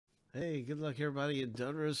Hey, good luck everybody in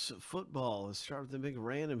Donruss football. Let's start with the big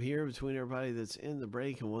random here between everybody that's in the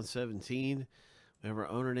break and 117. We have our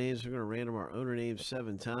owner names. We're going to random our owner names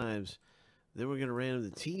 7 times. Then we're going to random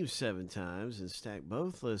the team 7 times and stack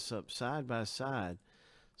both lists up side by side.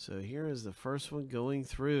 So here is the first one going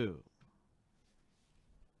through.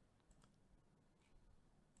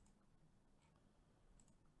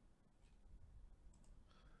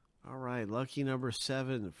 All right, lucky number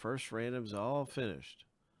 7. The first random's all finished.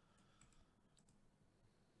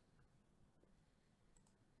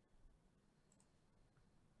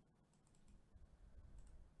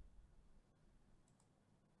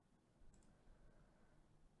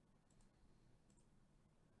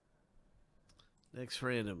 Next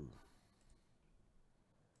random.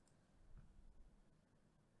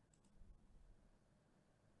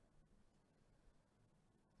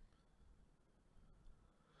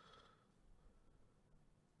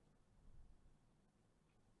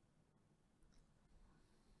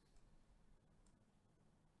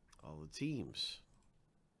 All the teams.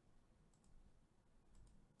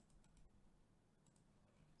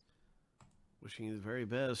 Wishing you the very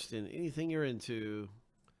best in anything you're into.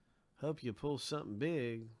 Hope you pull something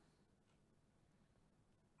big.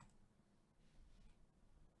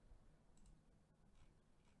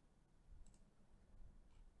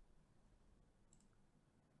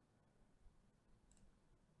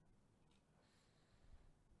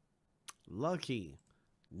 Lucky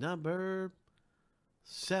number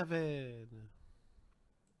 7.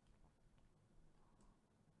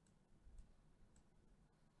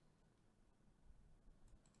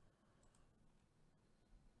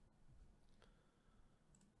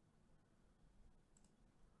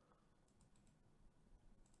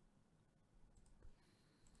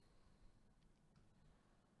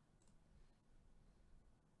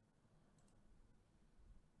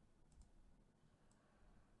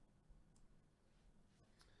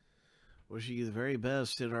 Wishing you the very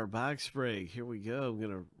best in our box break. Here we go.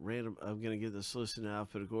 I'm gonna get this list in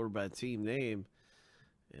alphabetical order by team name.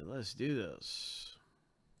 And let's do this.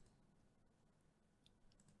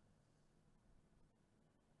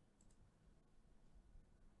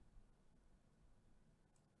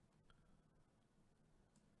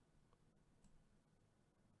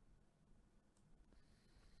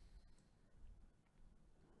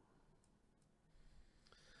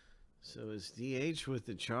 So it's DH with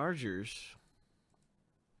the Chargers.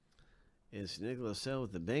 It's Nicholas L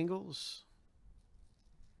with the Bengals.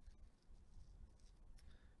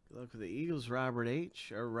 Good luck with the Eagles, Robert E,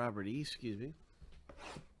 excuse me.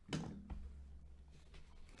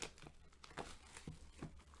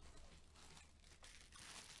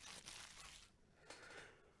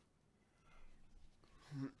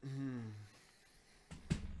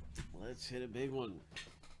 Let's hit a big one.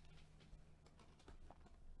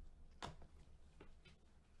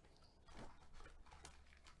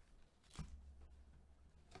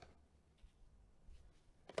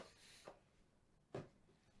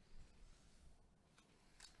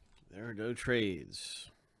 There are no trades.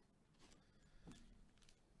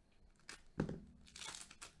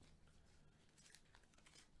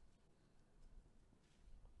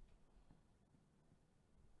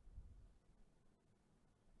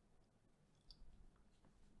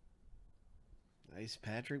 Nice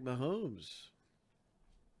Patrick Mahomes.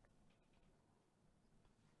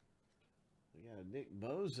 We got a Nick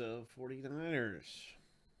Bosa, 49ers.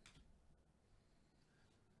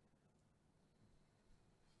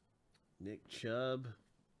 Nick Chubb.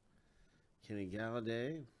 Kenny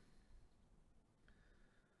Galladay.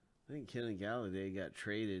 I think Kenny Galladay got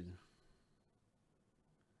traded.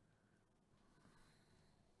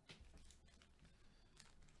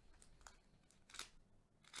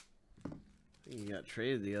 I think he got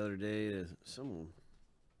traded the other day to someone.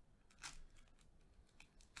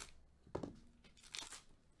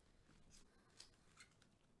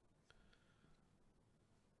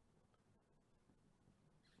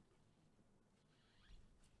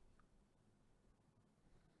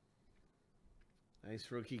 Nice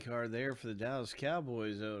rookie card there for the Dallas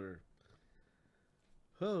Cowboys owner.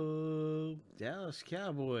 Ho, Dallas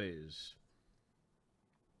Cowboys.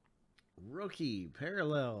 Rookie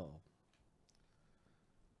parallel.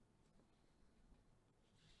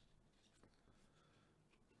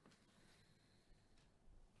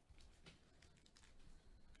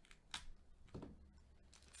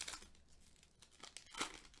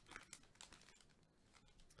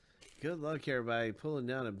 Good luck, everybody, pulling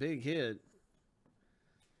down a big hit.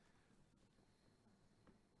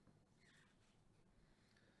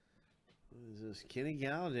 What is this? Kenny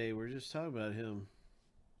Galladay. We're just talking about him.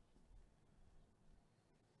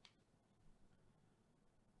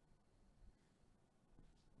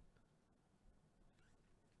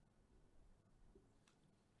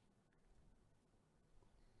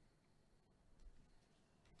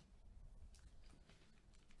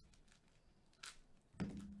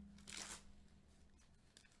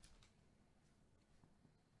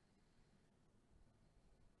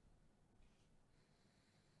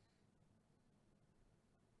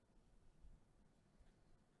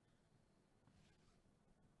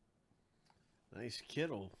 Nice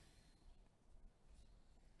Kittle.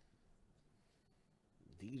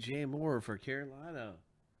 DJ Moore for Carolina.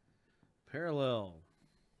 Parallel.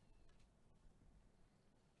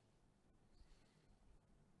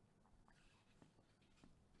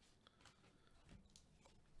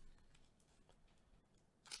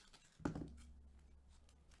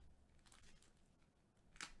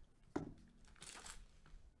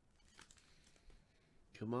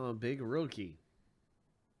 Come on, big rookie.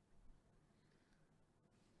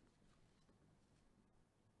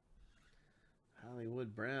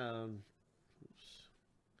 Hollywood Brown. Oops.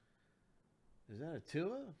 Is that a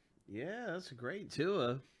Tua? Yeah, that's a great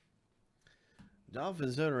Tua.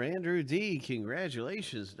 Dolphins owner Andrew D.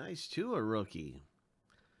 Congratulations. Nice Tua rookie.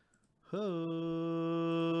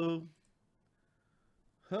 Ho.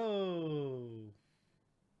 Ho.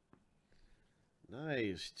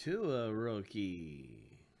 Nice Tua rookie.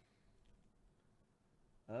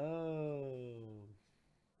 Oh.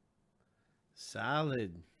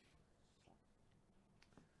 Solid.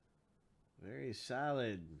 Very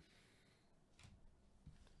solid.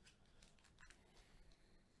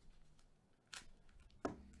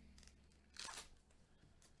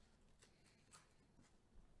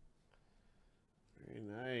 Very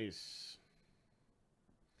nice.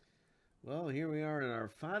 Well, here we are in our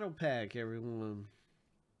final pack, everyone.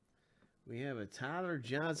 We have a Tyler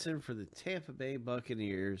Johnson for the Tampa Bay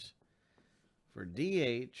Buccaneers for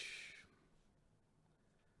DH.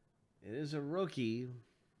 It is a rookie.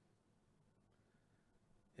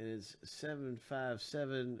 And it's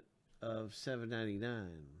 757 of 799.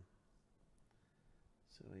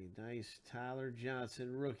 So a nice Tyler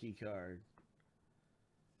Johnson rookie card.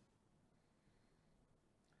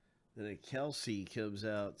 Then a Kelsey comes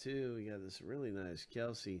out too. We got this really nice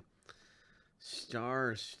Kelsey.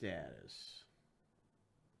 Star status.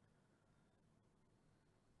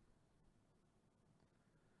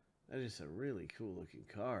 That is a really cool looking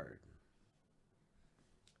card.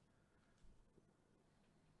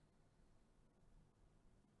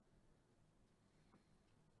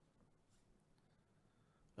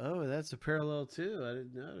 Oh, that's a parallel too. I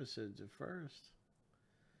didn't notice it at first.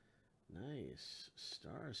 Nice.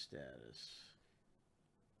 Star status.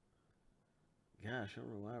 Gosh, I don't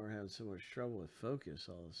know why we're having so much trouble with focus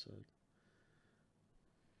all of a sudden.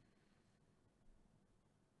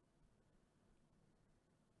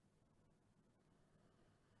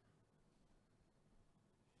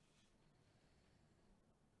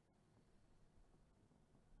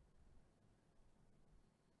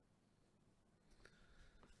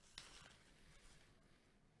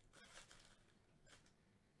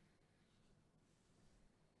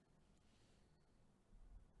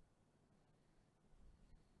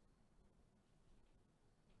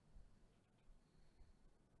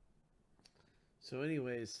 So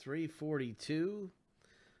anyways, 342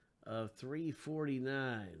 of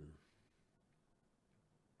 349.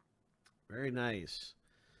 Very nice.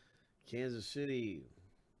 Kansas City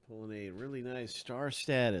pulling a really nice star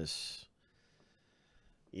status.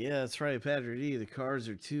 Yeah, that's right, Patrick D. The cards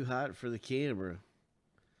are too hot for the camera.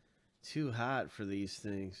 Too hot for these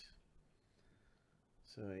things.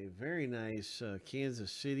 So a very nice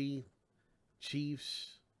Kansas City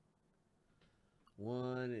Chiefs.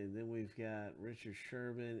 One, and then we've got Richard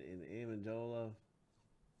Sherman and Amendola.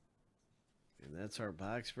 And that's our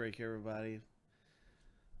box break, everybody.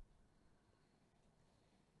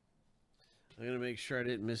 I'm going to make sure I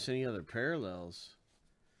didn't miss any other parallels.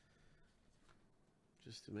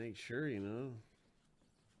 Just to make sure, you know.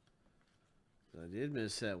 I did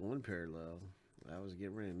miss that one parallel. I was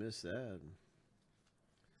getting ready to miss that.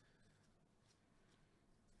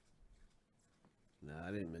 No,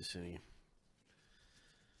 I didn't miss any.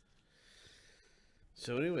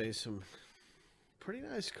 So anyway, some pretty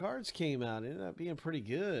nice cards came out. It ended up being pretty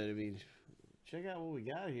good. I mean, check out what we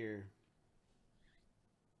got here.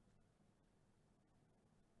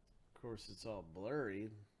 Of course, it's all blurry.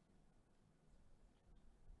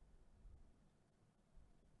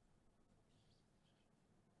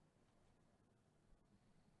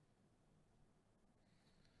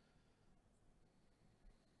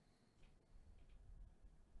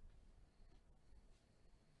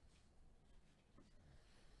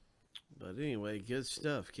 But anyway, good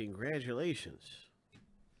stuff. Congratulations.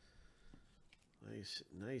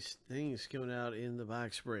 Nice things coming out in the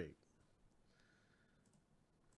box break.